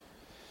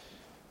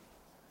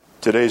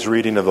Today's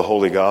reading of the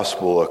Holy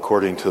Gospel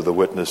according to the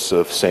witness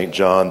of St.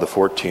 John, the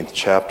 14th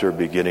chapter,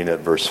 beginning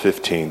at verse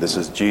 15. This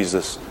is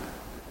Jesus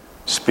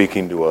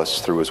speaking to us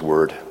through his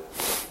word.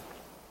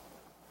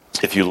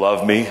 If you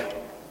love me,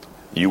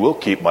 you will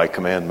keep my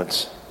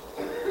commandments.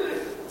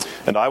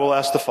 And I will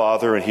ask the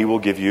Father, and he will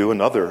give you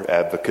another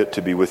advocate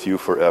to be with you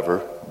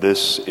forever.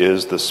 This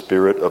is the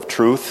Spirit of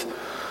truth,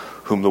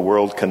 whom the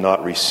world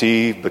cannot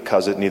receive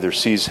because it neither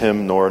sees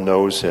him nor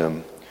knows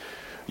him.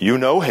 You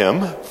know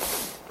him,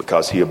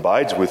 because he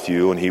abides with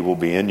you and he will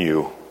be in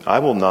you. I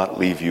will not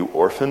leave you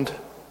orphaned.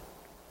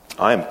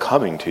 I am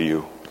coming to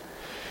you.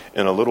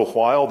 In a little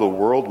while the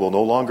world will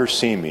no longer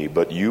see me,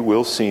 but you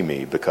will see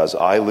me. Because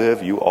I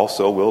live, you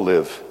also will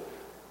live.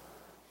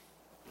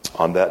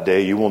 On that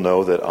day you will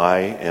know that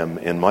I am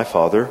in my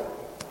Father,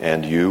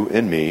 and you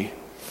in me,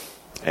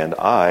 and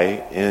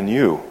I in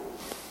you.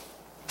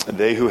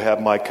 They who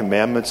have my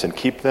commandments and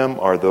keep them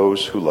are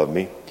those who love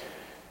me.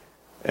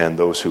 And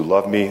those who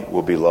love me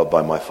will be loved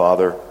by my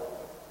Father,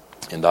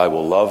 and I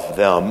will love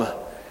them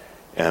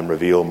and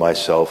reveal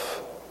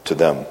myself to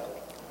them.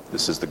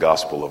 This is the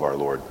gospel of our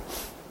Lord.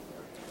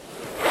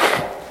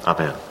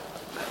 Amen.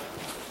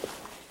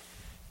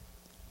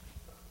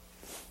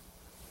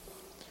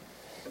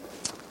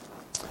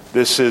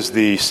 This is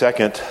the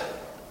second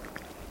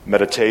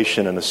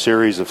meditation in a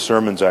series of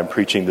sermons I'm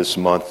preaching this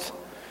month.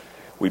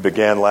 We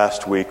began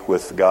last week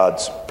with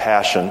God's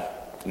passion.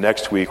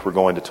 Next week we're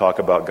going to talk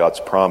about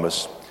God's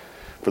promise.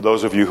 For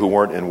those of you who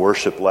weren't in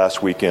worship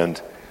last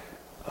weekend,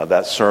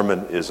 that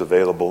sermon is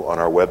available on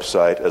our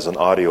website as an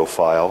audio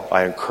file.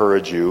 I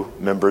encourage you,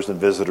 members and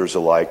visitors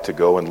alike, to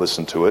go and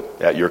listen to it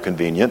at your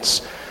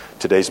convenience.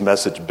 Today's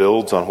message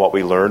builds on what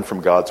we learned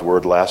from God's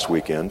Word last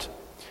weekend.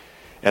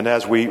 And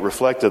as we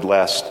reflected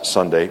last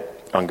Sunday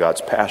on God's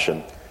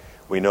passion,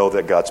 we know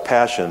that God's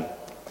passion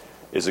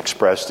is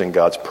expressed in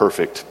God's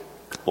perfect,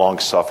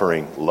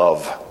 long-suffering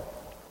love.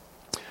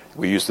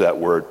 We use that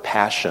word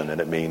passion,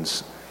 and it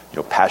means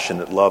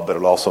passionate love, but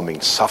it also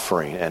means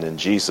suffering. And in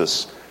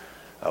Jesus,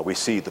 we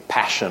see the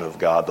passion of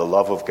God, the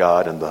love of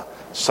God, and the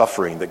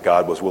suffering that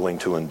God was willing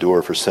to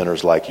endure for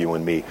sinners like you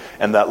and me.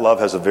 And that love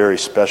has a very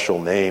special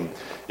name.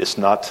 It's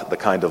not the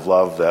kind of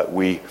love that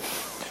we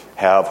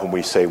have when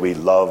we say we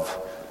love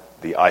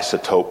the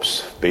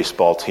Isotopes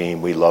baseball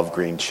team, we love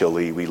green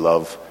chili, we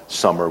love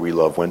summer, we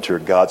love winter.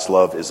 God's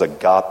love is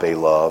agape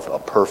love, a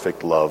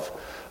perfect love,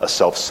 a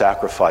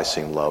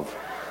self-sacrificing love,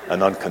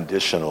 an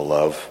unconditional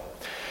love.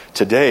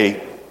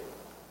 Today,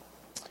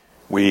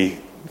 we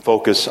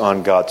focus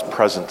on God's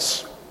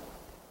presence.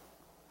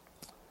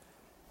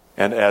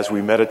 And as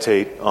we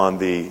meditate on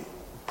the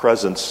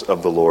presence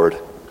of the Lord,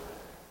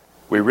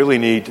 we really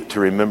need to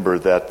remember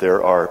that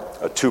there are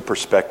two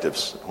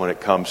perspectives when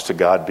it comes to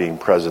God being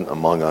present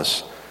among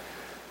us.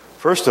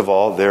 First of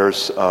all,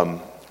 there's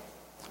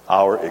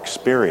our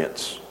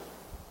experience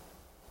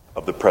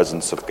of the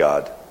presence of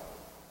God.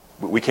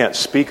 We can't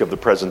speak of the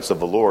presence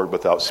of the Lord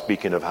without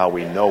speaking of how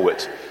we know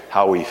it,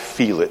 how we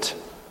feel it,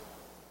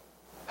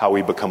 how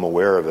we become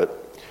aware of it.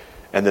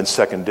 And then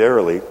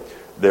secondarily,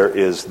 there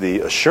is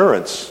the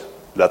assurance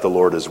that the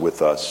Lord is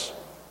with us.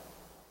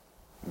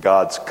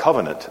 God's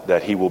covenant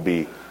that he will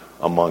be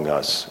among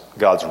us.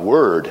 God's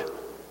word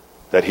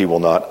that he will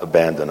not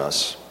abandon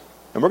us.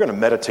 And we're going to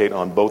meditate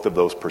on both of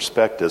those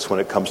perspectives when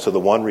it comes to the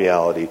one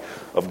reality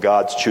of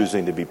God's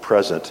choosing to be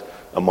present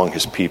among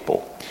his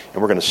people.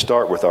 And we're going to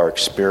start with our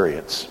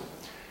experience.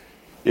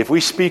 If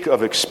we speak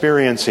of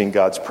experiencing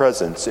God's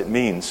presence, it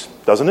means,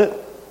 doesn't it,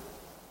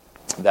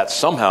 that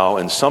somehow,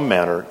 in some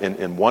manner,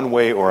 in one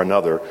way or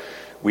another,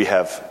 we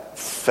have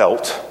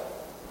felt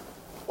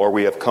or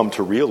we have come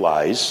to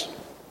realize,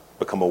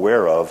 become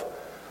aware of,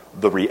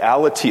 the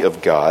reality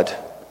of God,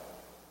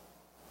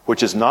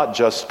 which is not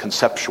just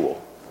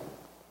conceptual,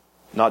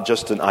 not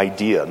just an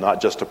idea,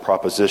 not just a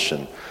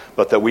proposition,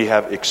 but that we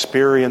have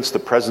experienced the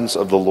presence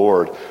of the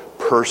Lord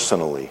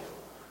personally,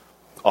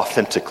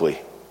 authentically,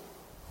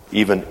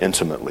 even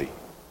intimately.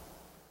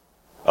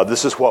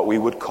 This is what we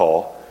would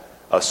call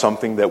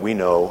something that we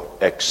know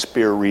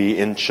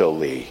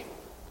experientially.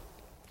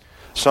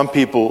 Some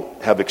people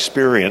have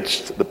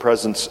experienced the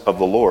presence of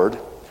the Lord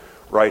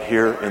right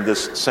here in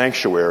this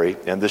sanctuary,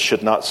 and this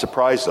should not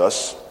surprise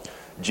us.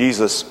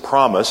 Jesus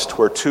promised,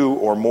 where two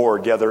or more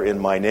gather in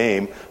my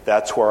name,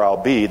 that's where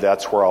I'll be,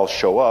 that's where I'll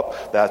show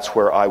up, that's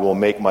where I will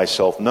make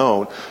myself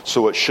known.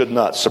 So it should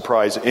not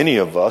surprise any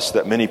of us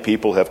that many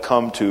people have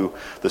come to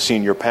the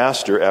senior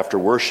pastor after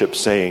worship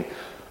saying,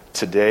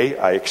 "Today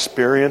I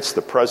experienced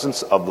the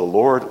presence of the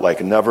Lord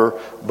like never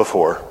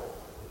before."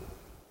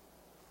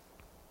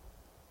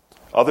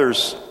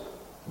 Others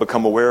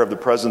become aware of the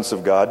presence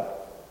of God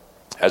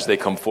as they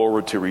come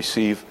forward to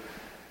receive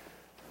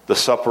the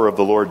supper of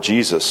the Lord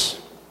Jesus.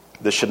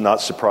 This should not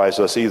surprise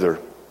us either.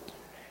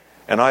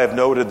 And I have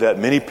noted that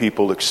many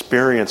people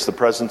experience the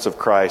presence of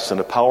Christ in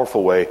a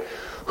powerful way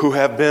who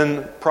have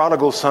been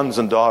prodigal sons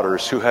and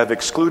daughters, who have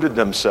excluded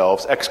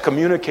themselves,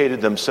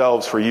 excommunicated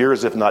themselves for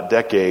years, if not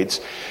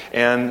decades,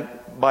 and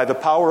by the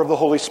power of the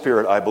Holy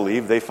Spirit, I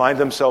believe, they find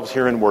themselves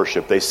here in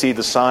worship. They see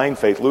the sign,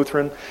 Faith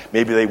Lutheran.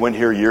 Maybe they went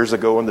here years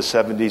ago in the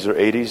 70s or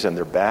 80s and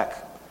they're back.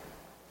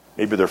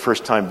 Maybe they're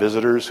first-time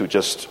visitors who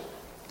just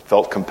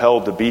felt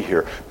compelled to be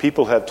here.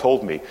 People have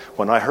told me,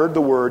 when I heard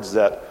the words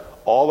that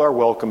all are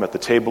welcome at the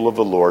table of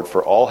the Lord,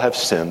 for all have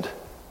sinned,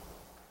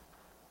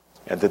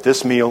 and that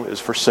this meal is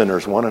for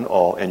sinners, one and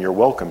all, and you're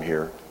welcome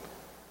here.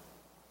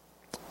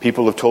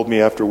 People have told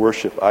me after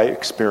worship, I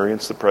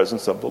experienced the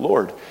presence of the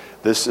Lord.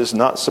 This is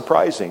not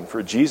surprising,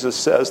 for Jesus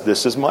says,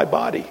 this is my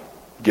body,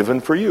 given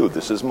for you.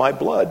 This is my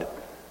blood,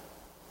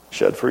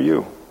 shed for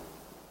you.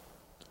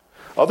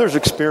 Others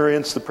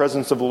experience the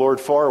presence of the Lord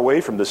far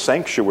away from the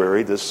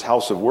sanctuary, this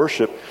house of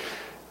worship.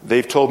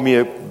 They've told me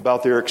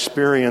about their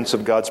experience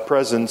of God's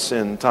presence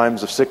in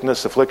times of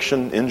sickness,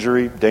 affliction,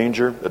 injury,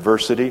 danger,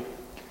 adversity.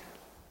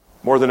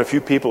 More than a few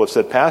people have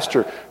said,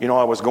 Pastor,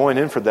 I was going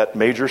in for that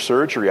major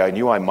surgery. I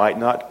knew I might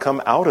not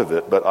come out of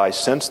it, but I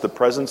sensed the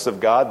presence of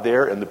God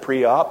there in the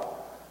pre-op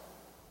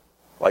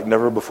like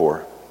never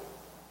before.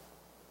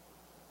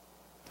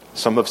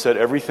 Some have said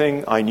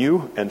everything I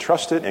knew and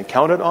trusted and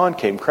counted on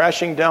came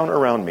crashing down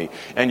around me.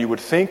 And you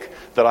would think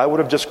that I would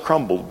have just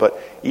crumbled,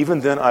 but even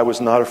then I was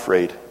not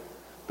afraid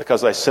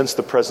because I sensed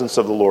the presence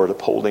of the Lord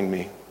upholding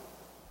me.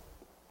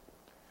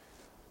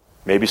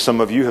 Maybe some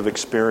of you have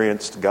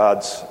experienced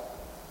God's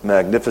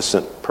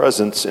magnificent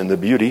presence in the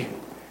beauty,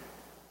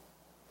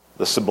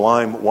 the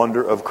sublime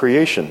wonder of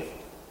creation.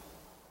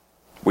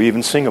 We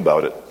even sing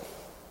about it.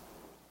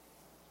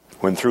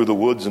 When through the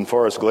woods and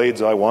forest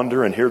glades I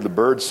wander and hear the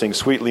birds sing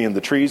sweetly in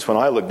the trees, when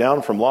I look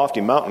down from lofty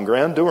mountain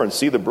grandeur and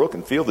see the brook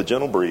and feel the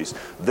gentle breeze,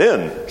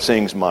 then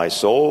sings my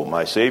soul,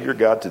 my Savior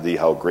God, to thee,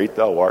 how great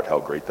thou art, how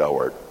great thou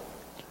art.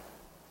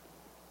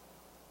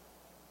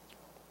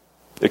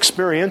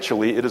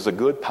 Experientially, it is a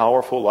good,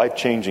 powerful,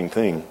 life-changing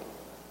thing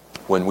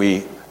when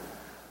we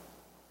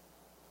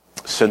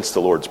sense the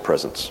Lord's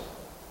presence.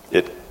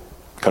 It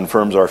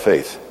confirms our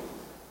faith.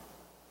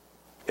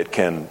 It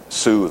can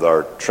soothe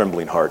our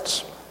trembling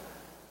hearts.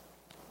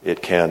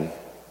 It can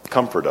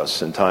comfort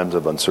us in times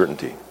of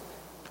uncertainty.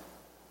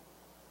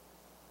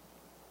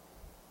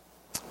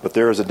 But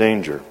there is a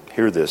danger.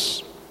 Hear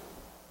this.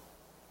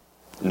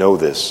 Know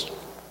this.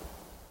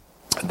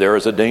 There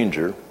is a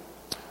danger,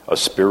 a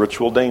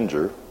spiritual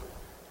danger,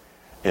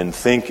 in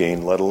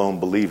thinking, let alone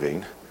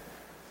believing,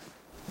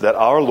 that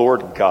our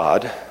Lord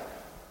God,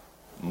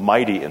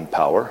 mighty in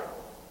power,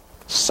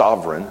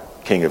 sovereign,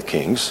 King of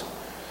Kings,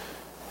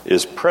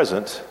 is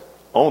present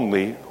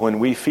only when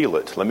we feel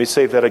it. Let me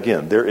say that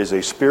again. There is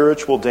a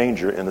spiritual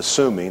danger in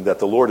assuming that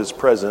the Lord is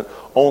present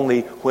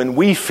only when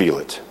we feel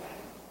it.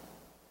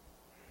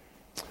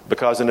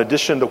 Because in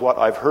addition to what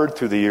I've heard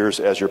through the years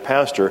as your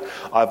pastor,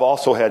 I've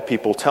also had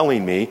people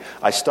telling me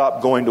I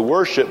stopped going to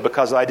worship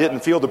because I didn't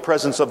feel the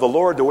presence of the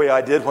Lord the way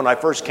I did when I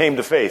first came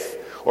to faith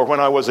or when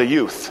I was a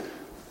youth.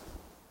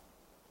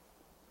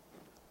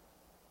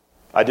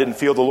 I didn't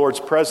feel the Lord's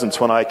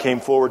presence when I came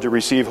forward to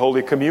receive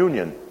Holy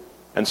Communion,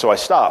 and so I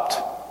stopped.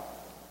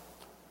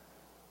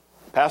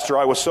 Pastor,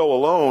 I was so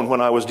alone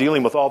when I was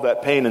dealing with all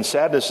that pain and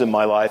sadness in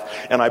my life,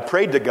 and I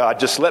prayed to God,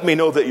 just let me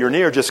know that you're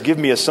near, just give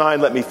me a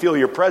sign, let me feel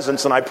your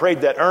presence, and I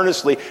prayed that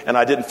earnestly, and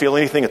I didn't feel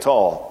anything at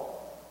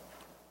all.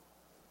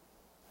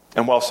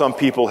 And while some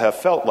people have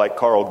felt like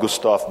Carl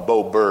Gustaf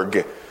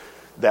Boberg,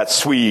 that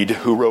Swede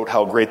who wrote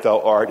How Great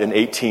Thou Art in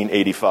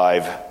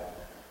 1885,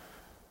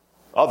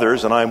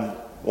 others, and I'm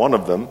one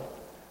of them,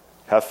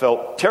 have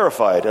felt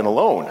terrified and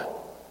alone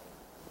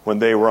when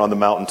they were on the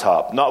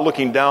mountaintop, not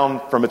looking down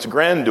from its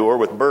grandeur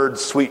with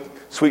birds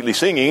sweetly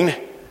singing,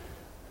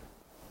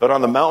 but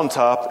on the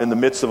mountaintop in the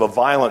midst of a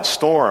violent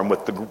storm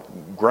with the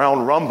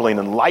ground rumbling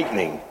and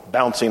lightning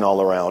bouncing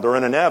all around, or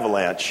in an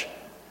avalanche.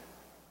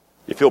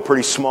 You feel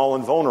pretty small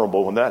and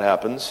vulnerable when that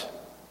happens.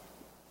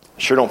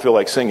 Sure don't feel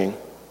like singing.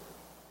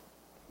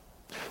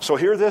 So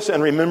hear this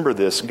and remember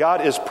this.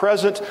 God is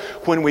present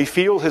when we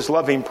feel His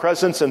loving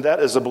presence, and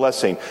that is a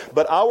blessing.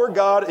 But our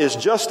God is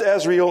just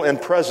as real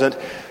and present,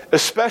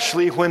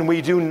 especially when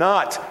we do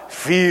not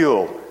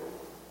feel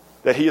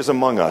that He is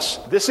among us.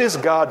 This is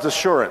God's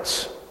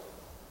assurance.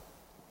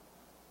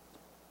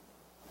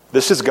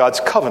 This is God's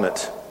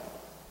covenant.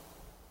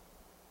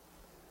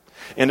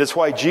 And it's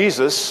why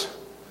Jesus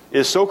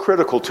is so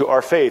critical to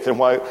our faith and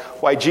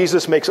why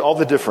Jesus makes all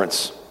the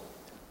difference.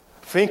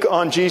 Think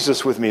on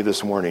Jesus with me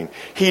this morning.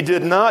 He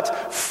did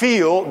not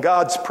feel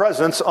God's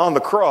presence on the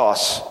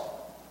cross.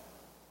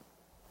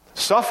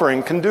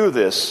 Suffering can do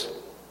this.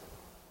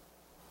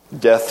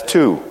 Death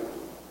too.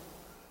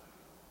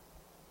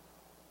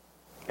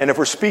 And if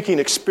we're speaking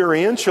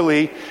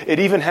experientially, it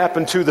even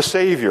happened to the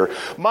Savior.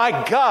 My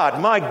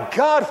God,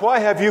 why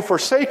have you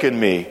forsaken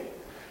me?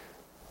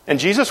 And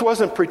Jesus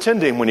wasn't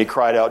pretending when He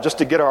cried out just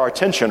to get our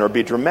attention or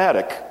be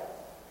dramatic.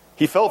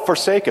 He felt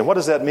forsaken. What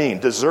does that mean?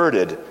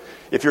 Deserted.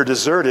 If you're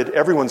deserted,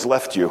 everyone's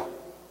left you.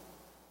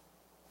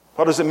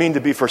 What does it mean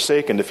to be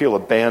forsaken, to feel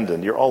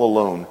abandoned? You're all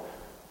alone.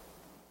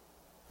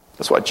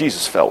 That's what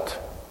Jesus felt.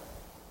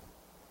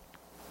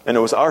 And it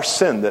was our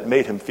sin that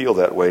made Him feel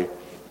that way.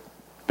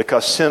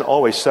 because sin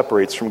always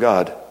separates from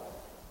God.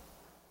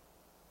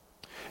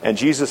 And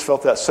Jesus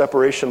felt that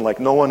separation like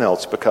no one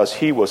else because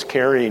he was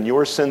carrying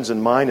your sins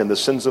and mine and the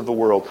sins of the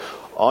world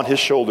on his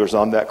shoulders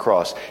on that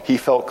cross. He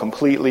felt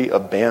completely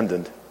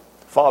abandoned.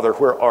 Father,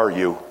 where are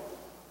you?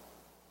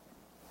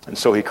 And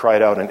so he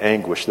cried out in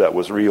anguish that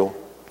was real,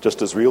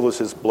 just as real as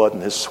his blood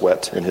and his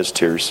sweat and his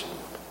tears.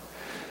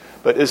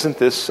 But isn't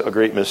this a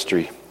great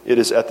mystery? It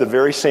is at the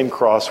very same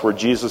cross where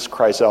Jesus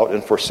cries out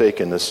in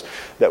forsakenness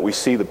that we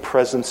see the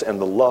presence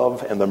and the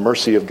love and the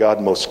mercy of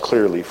God most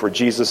clearly. For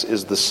Jesus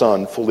is the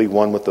Son, fully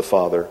one with the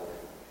Father.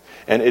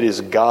 And it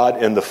is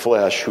God in the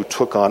flesh who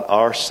took on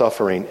our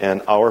suffering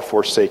and our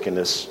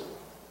forsakenness.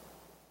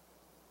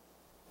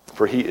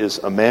 For he is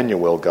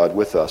Emmanuel, God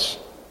with us.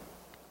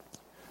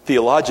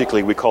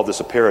 Theologically, we call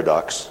this a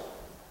paradox.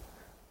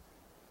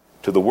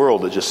 To the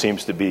world, it just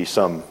seems to be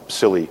some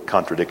silly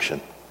contradiction.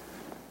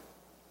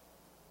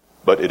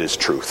 But it is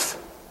truth.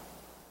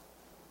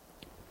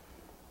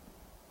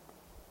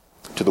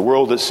 To the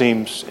world, it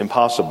seems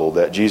impossible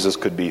that Jesus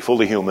could be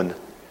fully human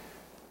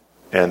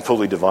and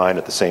fully divine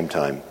at the same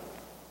time.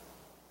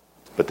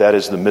 But that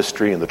is the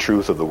mystery and the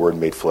truth of the Word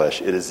made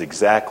flesh. It is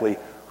exactly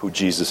who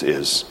Jesus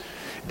is.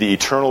 The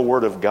eternal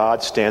Word of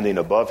God standing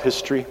above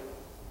history,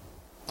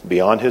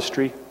 beyond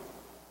history,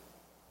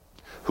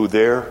 who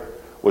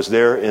was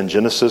there in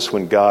Genesis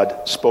when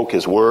God spoke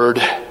his word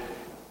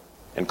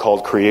and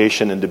called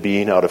creation into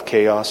being out of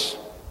chaos.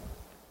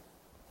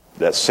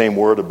 That same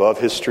word above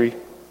history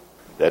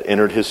that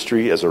entered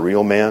history as a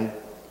real man,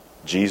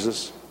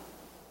 Jesus,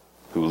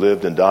 who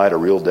lived and died a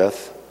real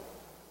death.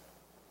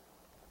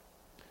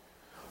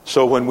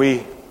 So when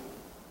we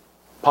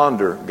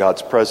ponder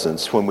God's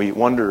presence, when we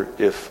wonder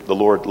if the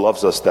Lord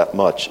loves us that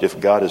much, if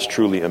God is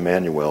truly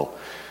Emmanuel,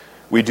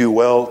 we do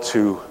well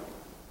to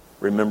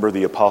remember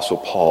the Apostle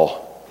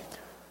Paul,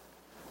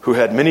 who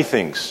had many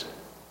things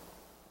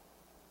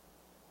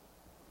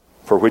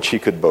for which he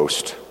could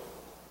boast.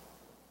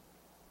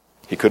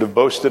 He could have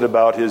boasted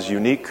about his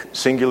unique,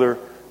 singular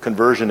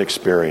conversion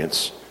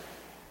experience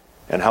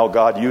and how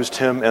God used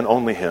him and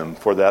only him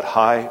for that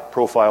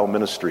high-profile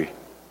ministry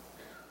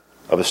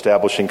of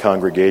establishing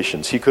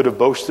congregations. He could have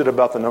boasted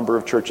about the number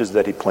of churches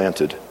that he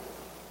planted.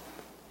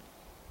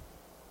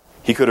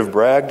 He could have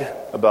bragged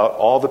about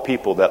all the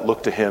people that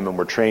looked to him and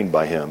were trained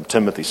by him,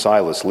 Timothy,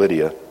 Silas,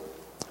 Lydia.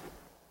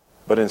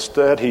 But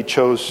instead, he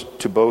chose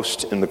to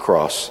boast in the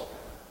cross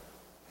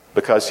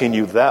because he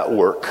knew that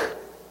work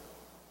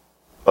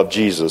of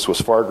Jesus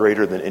was far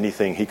greater than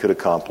anything he could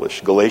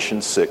accomplish.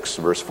 Galatians 6,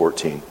 verse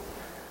 14.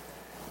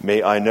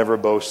 May I never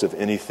boast of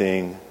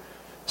anything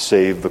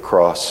save the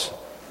cross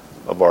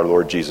of our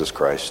Lord Jesus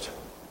Christ.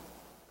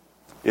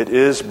 It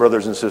is,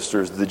 brothers and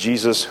sisters, the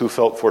Jesus who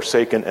felt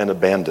forsaken and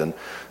abandoned,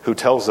 who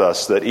tells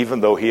us that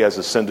even though he has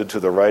ascended to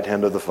the right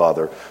hand of the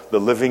Father, the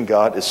living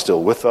God is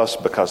still with us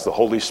because the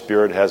Holy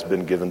Spirit has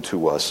been given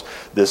to us.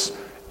 This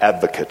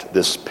advocate,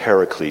 this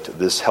paraclete,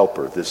 this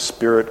helper, this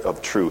Spirit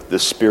of truth,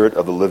 this Spirit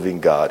of the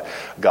living God.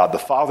 God the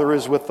Father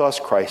is with us,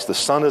 Christ the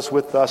Son is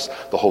with us,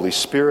 the Holy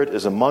Spirit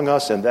is among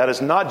us, and that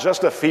is not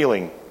just a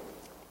feeling.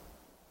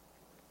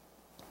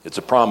 It's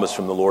a promise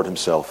from the Lord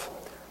himself.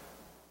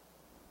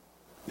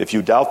 If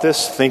you doubt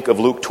this, think of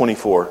Luke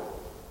 24.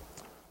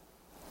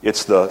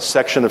 It's the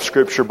section of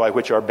Scripture by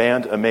which our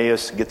band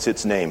Emmaus gets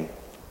its name.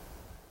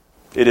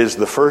 It is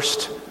the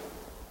first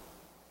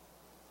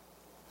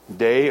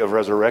day of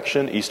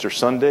resurrection, Easter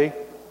Sunday.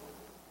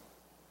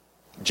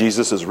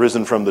 Jesus is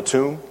risen from the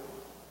tomb.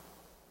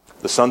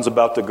 The sun's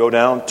about to go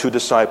down. 2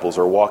 disciples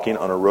are walking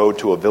on a road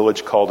to a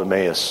village called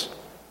Emmaus.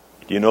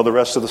 Do you know the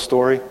rest of the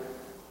story?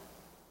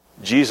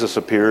 Jesus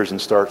appears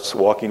and starts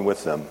walking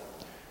with them.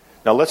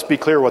 Now let's be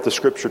clear what the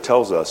Scripture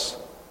tells us.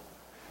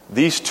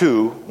 These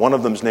two, one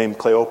of them's named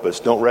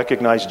Cleopas, don't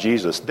recognize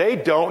Jesus. They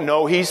don't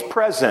know he's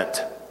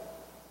present.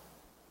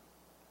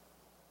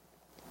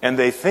 And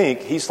they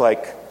think he's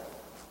like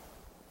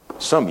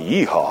some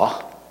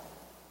yeehaw.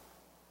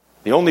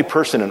 The only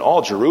person in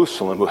all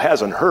Jerusalem who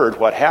hasn't heard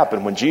what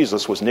happened when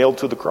Jesus was nailed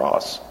to the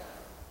cross.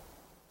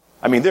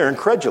 I mean, they're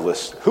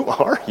incredulous. Who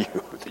are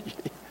you?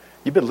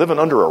 You've been living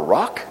under a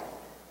rock?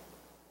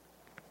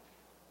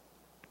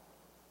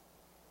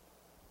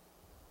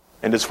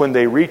 And it's when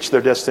they reach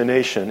their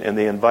destination and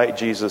they invite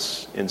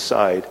Jesus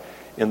inside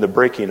in the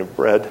breaking of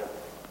bread.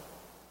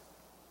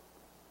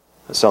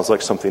 That sounds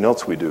like something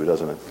else we do,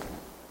 doesn't it?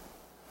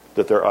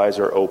 That their eyes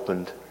are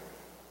opened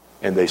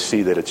and they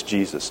see that it's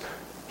Jesus.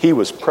 He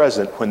was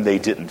present when they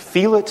didn't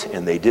feel it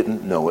and they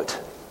didn't know it.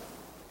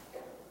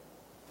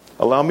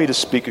 Allow me to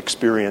speak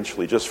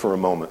experientially just for a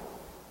moment.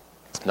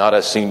 Not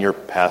as senior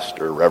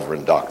pastor,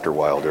 Reverend Dr.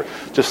 Wilder.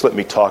 Just let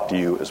me talk to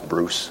you as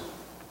Bruce.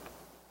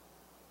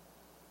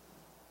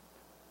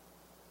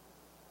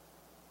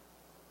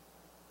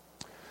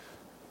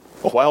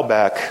 A while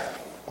back,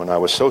 when I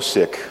was so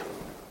sick,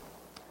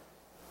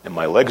 and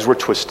my legs were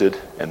twisted,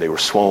 and they were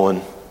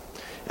swollen,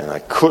 and I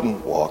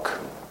couldn't walk,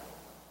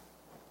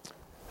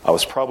 I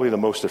was probably the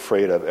most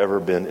afraid I've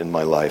ever been in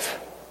my life.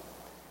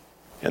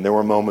 And there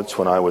were moments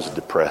when I was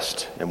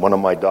depressed. And one of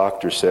my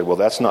doctors said, well,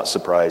 that's not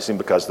surprising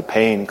because the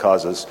pain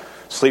causes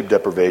sleep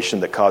deprivation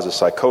that causes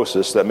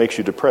psychosis that makes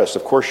you depressed.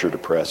 Of course you're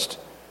depressed.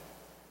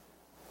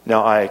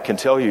 Now, I can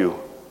tell you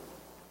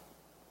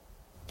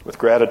with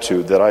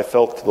gratitude that I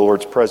felt the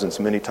Lord's presence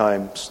many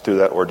times through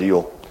that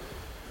ordeal.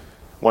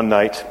 One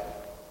night,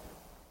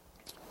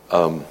 I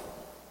don't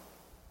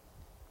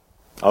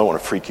want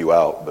to freak you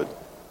out, but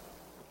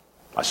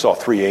I saw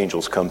 3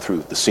 angels come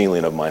through the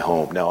ceiling of my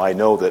home. Now, I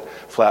know that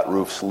flat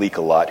roofs leak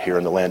a lot here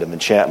in the land of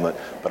enchantment,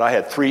 but I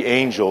had 3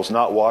 angels,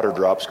 not water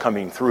drops,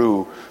 coming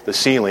through the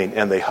ceiling,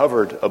 and they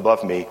hovered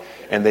above me,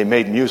 and they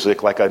made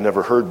music like I'd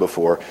never heard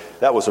before.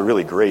 That was a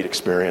really great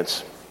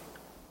experience.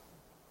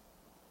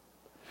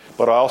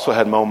 But I also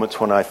had moments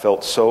when I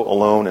felt so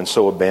alone and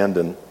so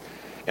abandoned,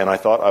 and I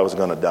thought I was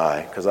going to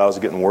die because I was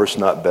getting worse,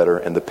 not better,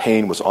 and the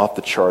pain was off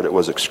the chart. It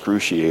was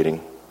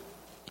excruciating.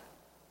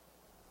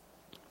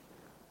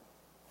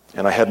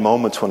 And I had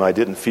moments when I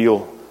didn't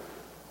feel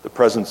the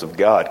presence of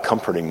God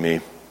comforting me.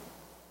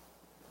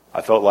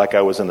 I felt like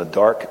I was in a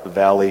dark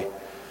valley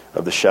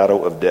of the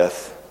shadow of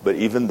death. But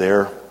even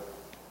there,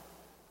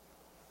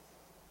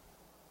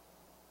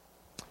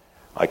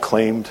 I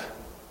claimed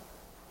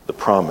the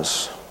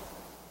promise.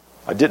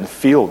 I didn't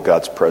feel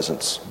God's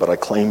presence, but I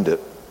claimed it.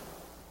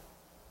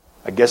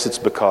 I guess it's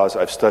because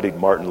I've studied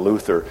Martin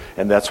Luther,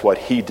 and that's what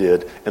he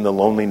did in the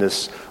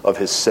loneliness of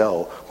his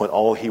cell when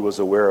all he was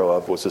aware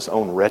of was his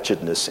own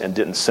wretchedness and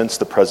didn't sense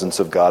the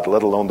presence of God,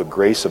 let alone the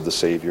grace of the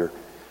Savior.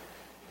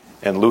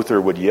 And Luther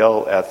would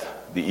yell at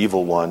the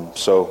evil one,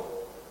 so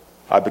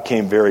I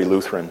became very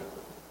Lutheran.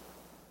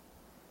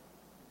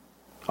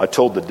 I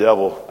told the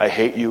devil, I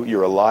hate you,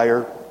 you're a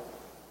liar.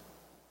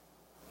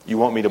 You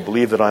want me to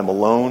believe that I'm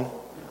alone?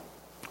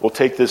 Well,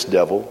 take this,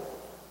 devil.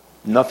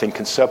 Nothing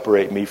can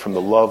separate me from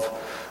the love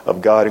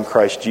of God in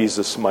Christ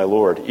Jesus, my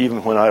Lord,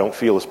 even when I don't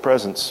feel His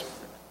presence.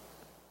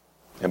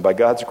 And by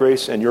God's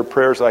grace and your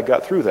prayers, I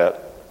got through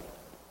that.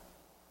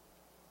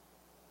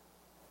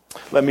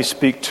 Let me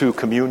speak to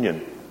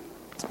communion.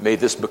 May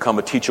this become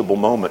a teachable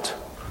moment.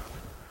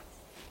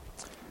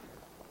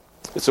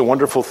 It's a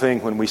wonderful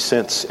thing when we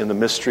sense in the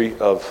mystery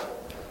of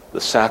the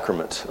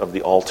sacrament of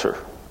the altar,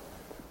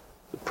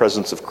 the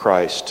presence of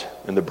Christ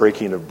in the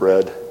breaking of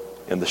bread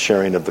and the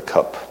sharing of the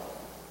cup.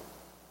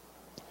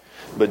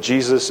 But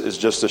Jesus is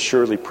just as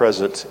surely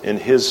present in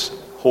His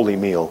holy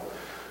meal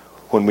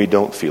when we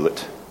don't feel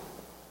it.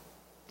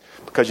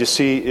 Because you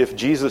see, if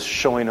Jesus is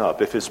showing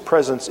up, if His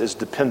presence is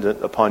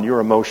dependent upon your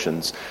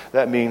emotions,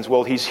 that means,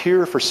 well, He's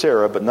here for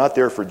Sarah, but not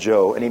there for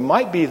Joe. And He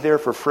might be there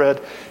for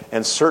Fred,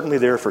 and certainly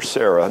there for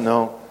Sarah.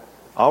 No,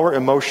 our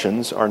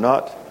emotions are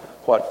not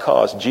what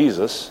caused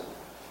Jesus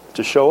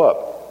to show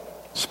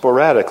up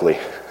sporadically.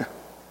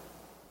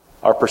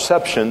 Our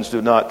perceptions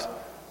do not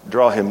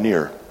draw Him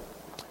near.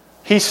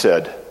 He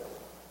said,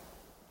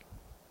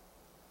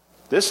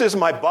 this is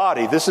my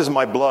body, this is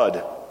my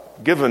blood,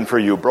 given for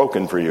you,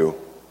 broken for you.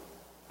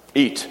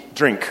 Eat,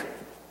 drink,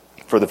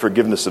 for the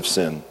forgiveness of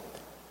sin.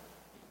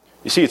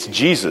 You see, it's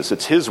Jesus,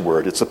 it's His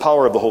word, it's the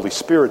power of the Holy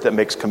Spirit that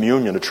makes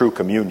communion a true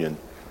communion.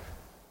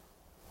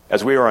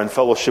 As we are in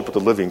fellowship with the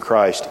living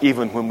Christ,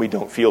 even when we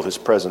don't feel His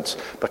presence,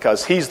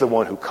 because He's the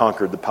one who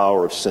conquered the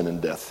power of sin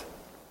and death.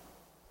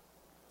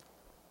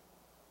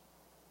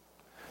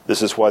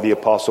 This is why the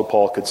Apostle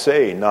Paul could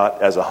say,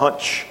 not as a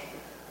hunch,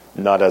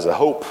 not as a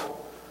hope,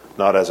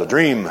 not as a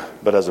dream,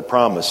 but as a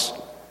promise.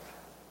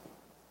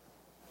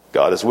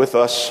 God is with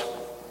us.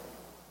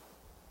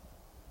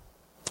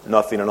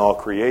 Nothing in all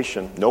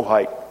creation, no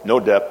height, no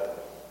depth,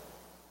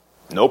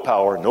 no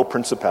power, no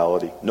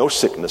principality, no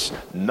sickness,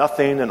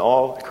 nothing in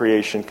all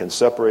creation can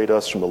separate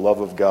us from the love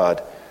of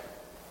God.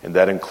 And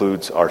that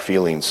includes our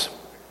feelings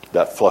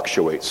that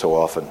fluctuate so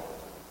often.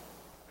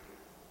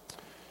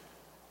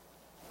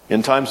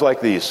 In times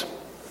like these,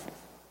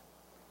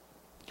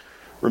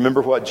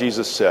 remember what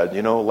Jesus said.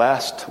 You know,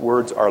 last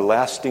words are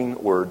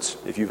lasting words.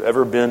 If you've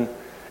ever been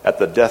at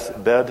the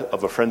deathbed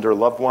of a friend or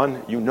loved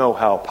one, you know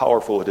how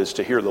powerful it is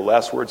to hear the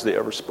last words they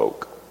ever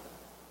spoke.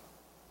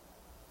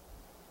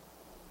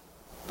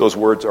 Those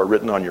words are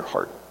written on your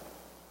heart.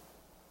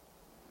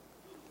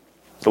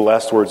 The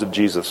last words of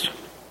Jesus.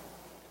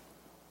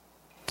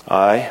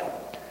 I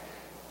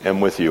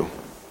am with you.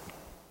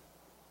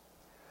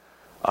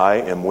 I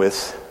am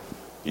with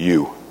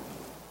you.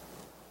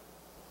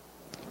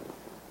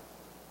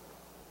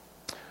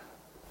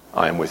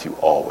 I am with you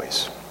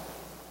always.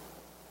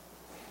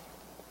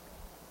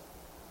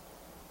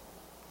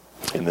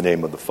 In the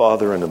name of the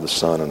Father, and of the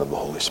Son, and of the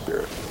Holy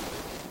Spirit.